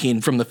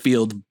 17 from the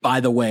field, by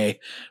the way,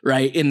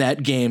 right, in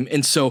that game.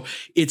 And so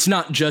it's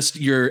not just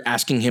you're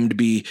asking him to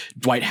be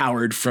Dwight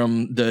Howard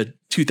from the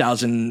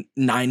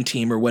 2009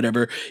 team or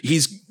whatever.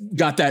 He's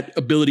got that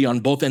ability on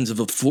both ends of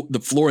the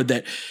floor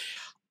that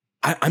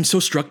I'm so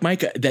struck,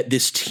 Mike, that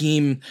this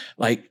team,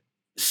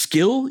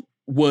 skill,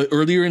 what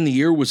earlier in the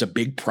year was a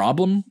big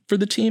problem for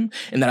the team,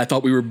 and that I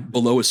thought we were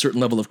below a certain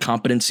level of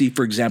competency,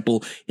 for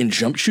example, in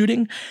jump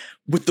shooting.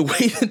 With the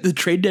way that the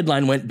trade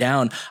deadline went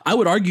down, I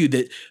would argue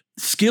that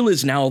skill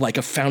is now like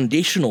a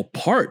foundational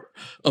part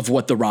of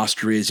what the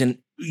roster is. And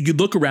you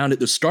look around at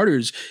the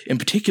starters in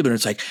particular, and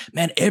it's like,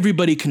 man,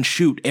 everybody can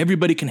shoot.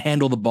 Everybody can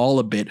handle the ball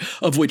a bit,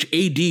 of which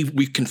AD,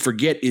 we can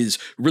forget, is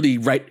really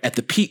right at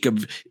the peak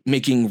of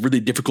making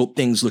really difficult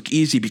things look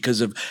easy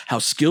because of how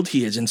skilled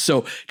he is. And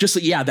so just,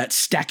 that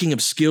stacking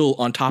of skill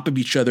on top of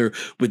each other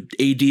with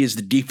AD as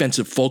the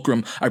defensive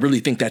fulcrum, I really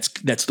think that's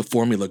the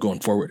formula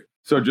going forward.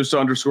 So just to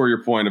underscore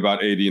your point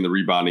about AD and the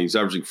rebounding, he's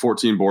averaging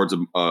 14 boards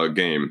a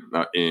game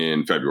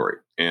in February.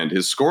 And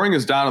his scoring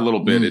is down a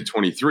little bit at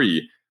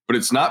 23, but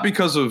it's not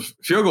because of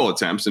field goal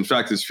attempts. In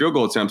fact, his field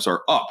goal attempts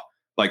are up.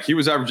 Like, he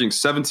was averaging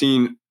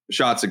 17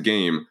 shots a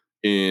game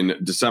in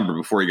December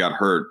before he got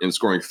hurt and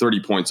scoring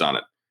 30 points on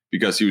it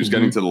because he was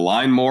getting to the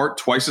line more,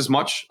 twice as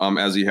much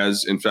as he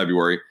has in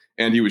February.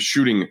 And he was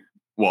shooting,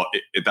 well,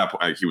 at that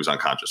point, he was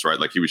unconscious, right?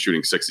 Like, he was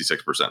shooting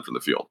 66% from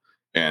the field.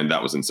 And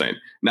that was insane.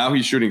 Now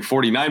he's shooting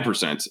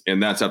 49%.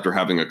 And that's after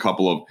having a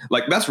couple of,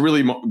 like, that's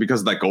really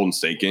because of that Golden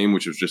State game,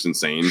 which was just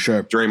insane.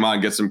 Sure.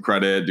 Draymond gets some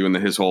credit doing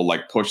his whole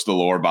like push the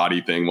lower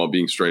body thing while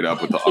being straight up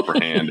with the upper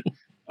hand.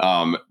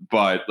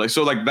 But like,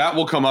 so like that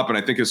will come up. And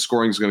I think his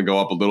scoring is going to go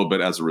up a little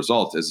bit as a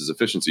result, as his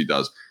efficiency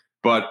does.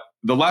 But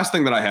the last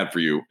thing that I had for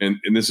you, and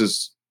this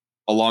is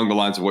along the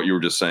lines of what you were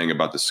just saying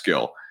about the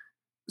skill,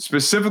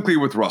 specifically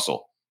with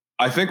Russell.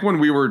 I think when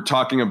we were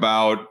talking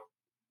about,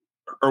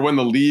 or when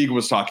the league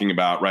was talking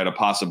about, right, a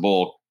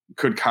possible,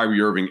 could Kyrie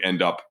Irving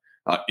end up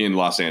in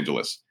Los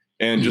Angeles?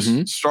 And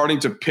just starting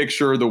to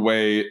picture the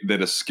way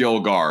that a skill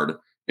guard,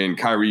 and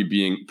Kyrie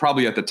being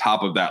probably at the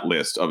top of that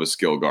list of a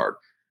skill guard.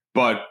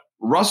 But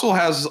Russell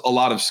has a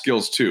lot of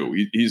skills too.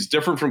 He's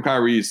different from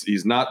Kyrie.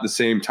 He's not the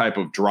same type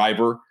of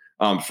driver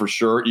for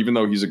sure, even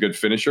though he's a good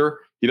finisher.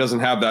 He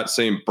doesn't have that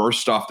same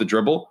burst off the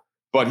dribble,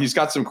 but he's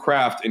got some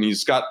craft and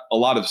he's got a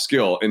lot of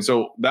skill. And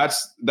so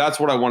that's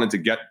what I wanted to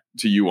get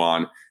to you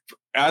on.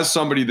 As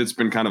somebody that's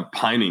been kind of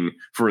pining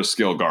for a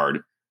skill guard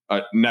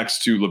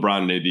next to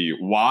LeBron and AD,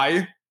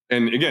 why?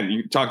 And again,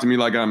 you talk to me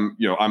like I'm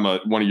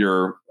one of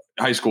your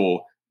high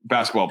school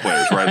basketball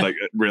players, right? Like,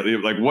 really,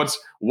 like,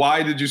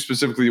 why did you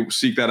specifically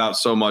seek that out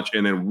so much?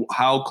 And then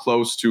how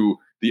close to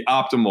the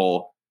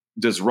optimal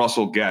does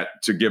Russell get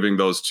to giving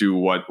those two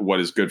what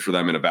is good for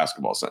them in a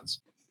basketball sense?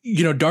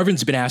 You know,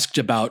 Darvin's been asked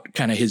about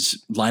kind of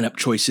his lineup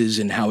choices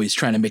and how he's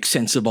trying to make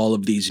sense of all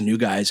of these new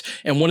guys.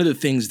 And one of the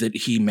things that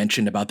he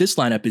mentioned about this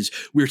lineup is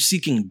we're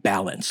seeking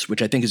balance,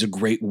 which I think is a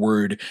great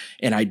word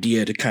and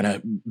idea to kind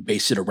of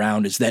base it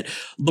around, is that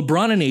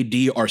LeBron and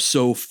AD are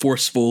so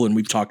forceful, and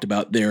we've talked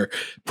about their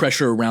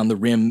pressure around the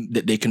rim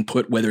that they can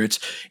put, whether it's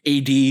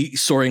AD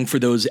soaring for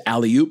those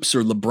alley-oops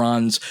or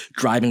LeBron's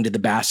driving to the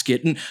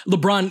basket. And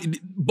LeBron,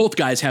 both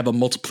guys have a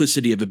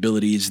multiplicity of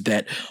abilities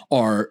that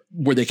are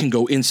where they can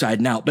go inside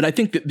and out. But I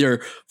think that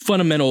their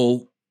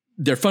fundamental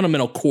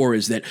core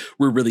is that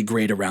we're really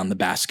great around the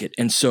basket.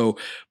 And so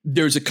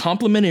there's a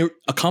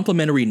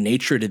complementary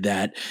nature to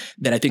that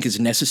I think is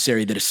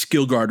necessary, that a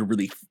skill guard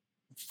really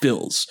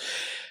fills.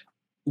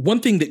 One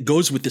thing that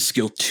goes with the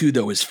skill too,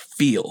 though, is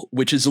feel,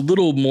 which is a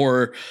little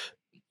more,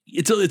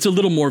 it's a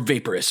little more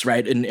vaporous,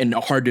 right? And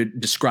hard to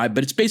describe,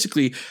 but it's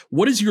basically,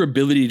 what is your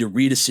ability to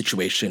read a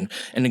situation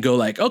and to go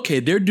like,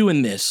 okay, they're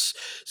doing this.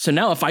 So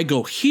now if I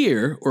go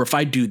here or if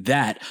I do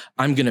that,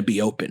 I'm going to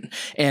be open.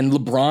 And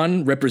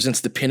LeBron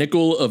represents the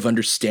pinnacle of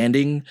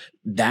understanding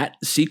that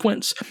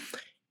sequence.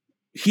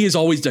 He has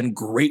always done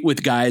great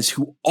with guys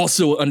who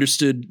also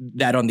understood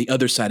that on the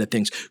other side of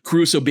things.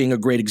 Caruso being a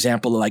great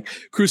example. Like,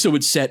 Caruso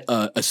would set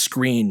a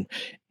screen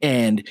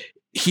and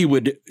he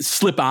would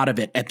slip out of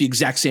it at the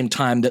exact same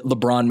time that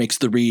LeBron makes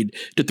the read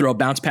to throw a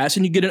bounce pass,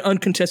 and you get an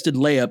uncontested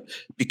layup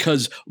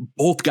because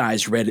both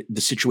guys read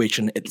the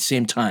situation at the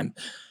same time.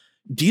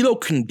 D'Lo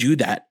can do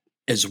that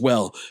as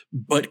well,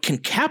 but can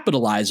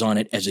capitalize on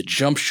it as a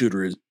jump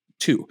shooter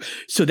too.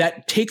 So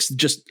that takes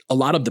just a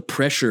lot of the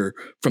pressure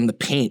from the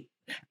paint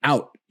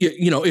out.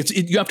 You know,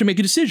 you have to make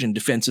a decision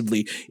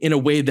defensively in a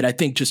way that I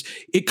think just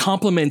it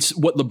complements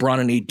what LeBron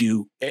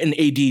and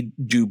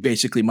AD do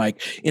basically,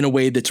 Mike, in a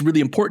way that's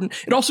really important.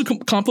 It also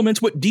complements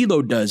what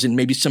D'Lo does and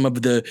maybe some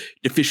of the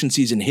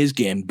deficiencies in his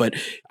game. But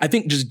I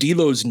think just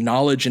D'Lo's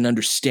knowledge and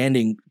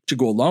understanding to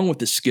go along with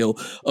the skill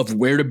of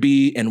where to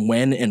be and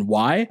when and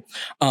why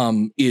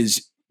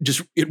is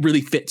just, it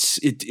really fits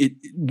it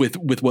with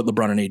what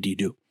LeBron and AD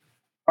do.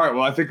 All right.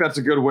 Well, I think that's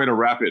a good way to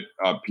wrap it,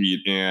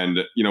 Pete. And,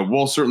 you know,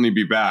 we'll certainly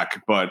be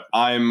back, but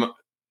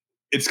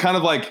it's kind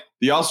of like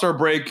the All-Star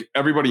break.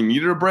 Everybody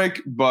needed a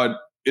break, but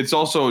it's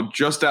also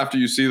just after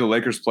you see the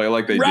Lakers play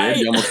like they did,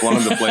 you almost want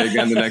them to play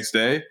again the next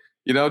day,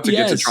 you know, to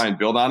get to try and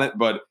build on it.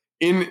 But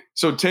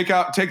so take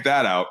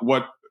that out.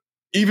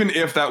 Even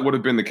if that would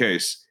have been the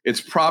case,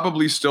 it's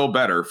probably still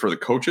better for the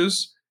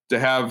coaches to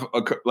have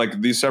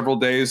like these several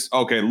days.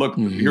 Okay, look,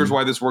 here's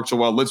why this works so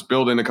well. Let's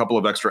build in a couple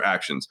of extra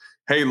actions.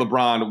 Hey,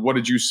 LeBron, what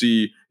did you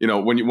see? You know,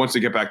 once they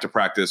get back to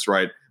practice,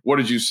 right? what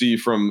did you see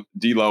from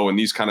D'Lo in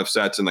these kind of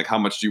sets, and like how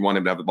much do you want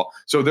him to have the ball?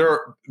 So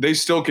they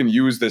still can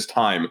use this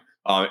time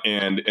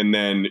and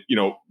then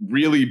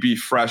really be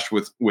fresh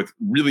with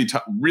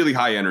really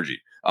high energy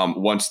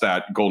once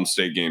that Golden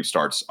State game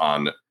starts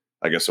on,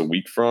 I guess, a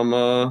week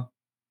from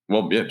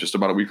just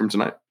about a week from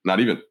tonight. Not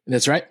even.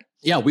 That's right.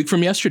 Yeah, a week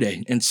from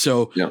yesterday. And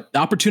so the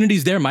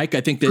opportunity's there, Mike.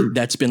 I think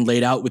that's been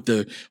laid out with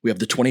we have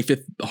the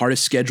 25th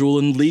hardest schedule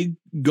in the league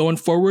going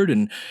forward,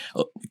 and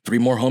 3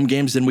 more home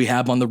games than we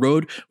have on the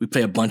road. We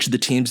play a bunch of the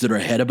teams that are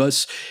ahead of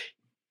us.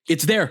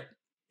 It's there.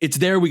 It's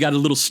there. We got a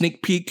little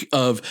sneak peek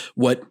of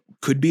what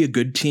could be a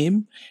good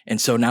team. And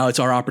so now it's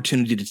our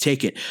opportunity to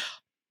take it.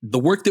 The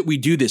work that we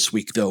do this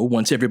week, though,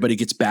 once everybody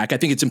gets back, I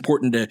think it's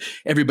important to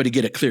everybody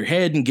get a clear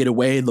head and get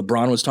away.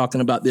 LeBron was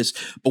talking about this.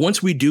 But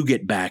once we do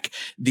get back,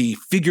 the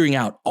figuring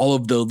out all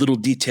of the little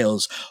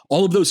details,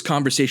 all of those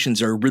conversations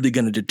are really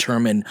going to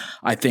determine,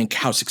 I think,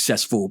 how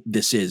successful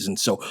this is. And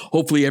so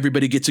hopefully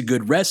everybody gets a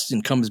good rest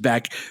and comes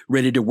back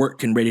ready to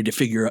work and ready to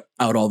figure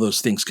out all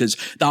those things, because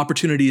the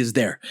opportunity is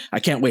there.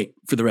 I can't wait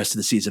for the rest of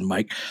the season,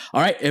 Mike.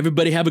 All right,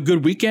 everybody have a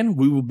good weekend.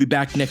 We will be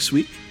back next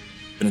week.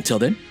 But until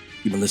then,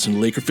 you've been listening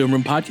to Laker Film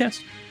Room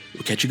Podcast.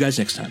 We'll catch you guys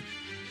next time.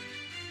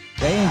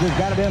 James has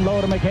got it in low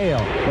to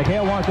McHale.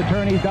 McHale wants to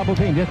turn. He's double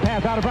teamed. Just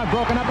pass out in front.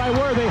 Broken up by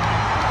Worthy.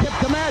 Tip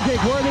to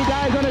Magic. Worthy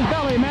dies on his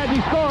belly.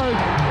 Magic scores.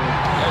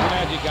 There's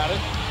Magic got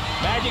it.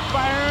 Magic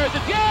fires.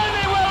 It's good.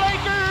 They will.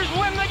 Lakers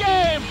win the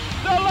game.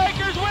 The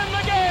Lakers win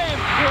the game.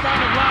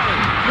 Rebound of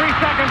Lonnie. 3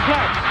 seconds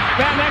left.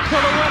 Van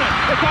Exel to win it.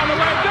 It's on the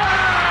way.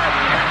 Good.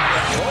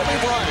 Kobe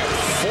Bryant,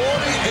 48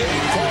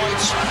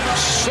 points,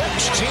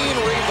 16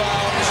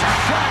 rebounds.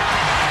 Shot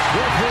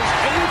with his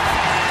 8th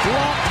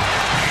block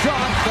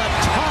shot that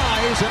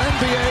ties an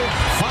NBA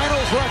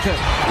Finals record.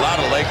 A lot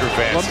of Laker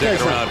fans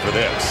sticking around for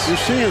this.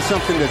 You're seeing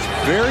something that's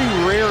very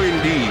rare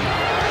indeed.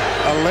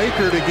 A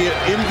Laker to get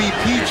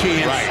MVP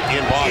chance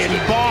in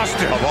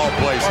Boston. Of all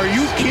places. Are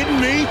you kidding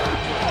me?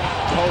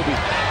 Kobe,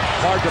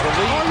 hard to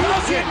believe. Are you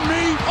kidding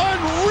me?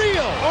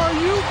 Unreal. Are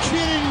you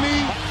kidding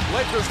me?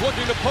 Lakers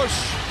looking to push.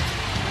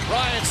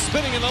 Bryant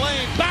spinning in the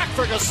lane, back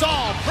for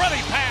Gasol,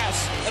 pretty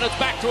pass, and it's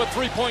back to a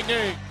 3-point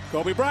game.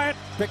 Kobe Bryant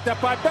picked up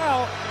by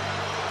Bell.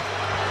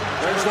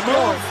 There's the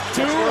move.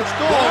 2, 1.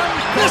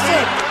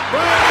 Listen!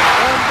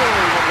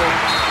 Unbelievable.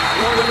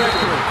 For the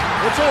victory.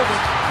 It's over.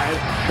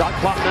 Shot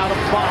clock now to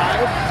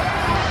 5.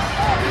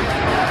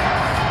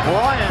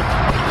 Bryant.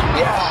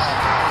 Yes.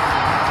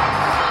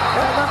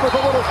 And that was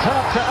a little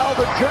tap to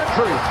Alvin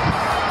Gentry.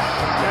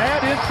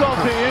 Add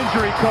insult to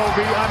injury,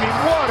 Kobe. I mean,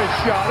 what a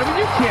shot. I mean,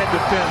 you can't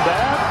defend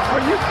that.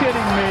 Are you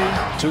kidding me?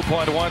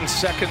 2.1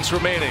 seconds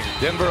remaining.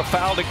 Denver a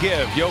foul to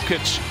give.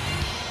 Jokic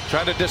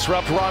trying to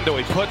disrupt Rondo.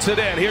 He puts it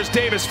in. Here's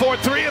Davis,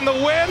 4-3 in the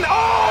win.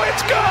 Oh,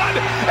 it's good!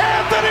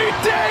 Anthony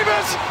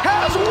Davis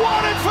has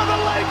won it for the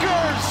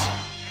Lakers!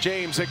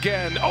 James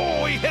again.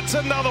 Oh, he hits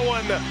another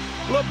one.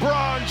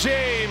 LeBron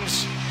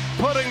James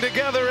putting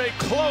together a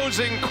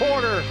closing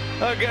quarter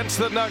against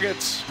the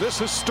Nuggets. This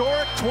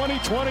historic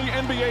 2020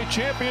 NBA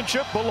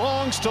championship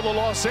belongs to the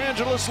Los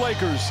Angeles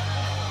Lakers.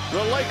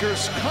 The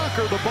Lakers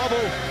conquer the bubble,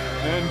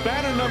 and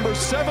banner number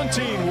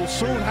 17 will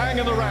soon hang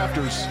in the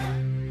rafters.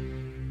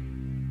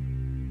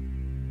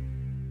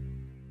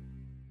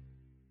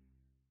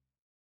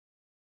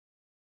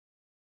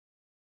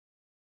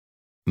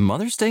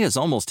 Mother's Day is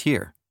almost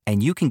here,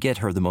 and you can get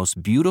her the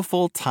most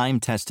beautiful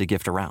time-tested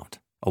gift around.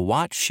 A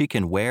watch she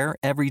can wear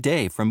every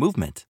day from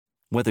Movement.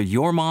 Whether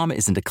your mom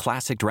is into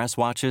classic dress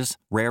watches,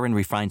 rare and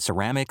refined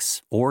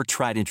ceramics, or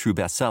tried and true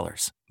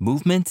bestsellers,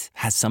 Movement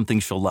has something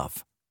she'll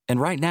love.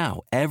 And right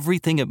now,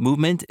 everything at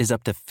Movement is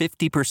up to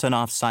 50%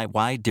 off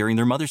site-wide during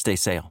their Mother's Day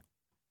sale.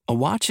 A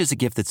watch is a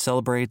gift that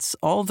celebrates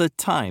all the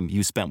time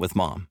you spent with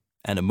mom.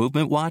 And a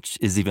Movement watch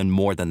is even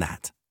more than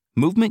that.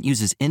 Movement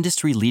uses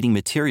industry-leading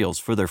materials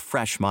for their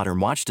fresh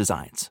modern watch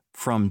designs,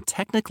 from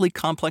technically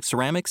complex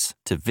ceramics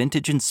to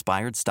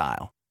vintage-inspired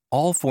style,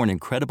 all for an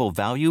incredible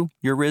value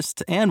your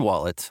wrist and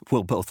wallet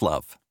will both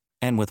love.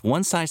 And with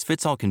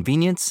one-size-fits-all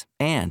convenience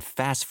and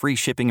fast free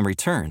shipping and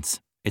returns,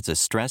 it's a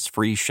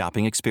stress-free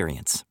shopping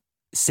experience.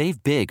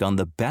 Save big on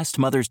the best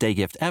Mother's Day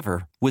gift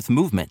ever with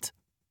Movement.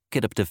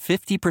 Get up to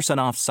 50%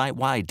 off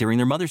site-wide during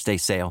their Mother's Day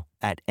sale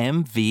at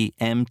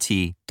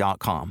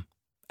MVMT.com.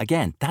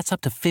 Again, that's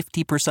up to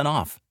 50%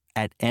 off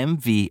at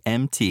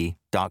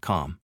MVMT.com.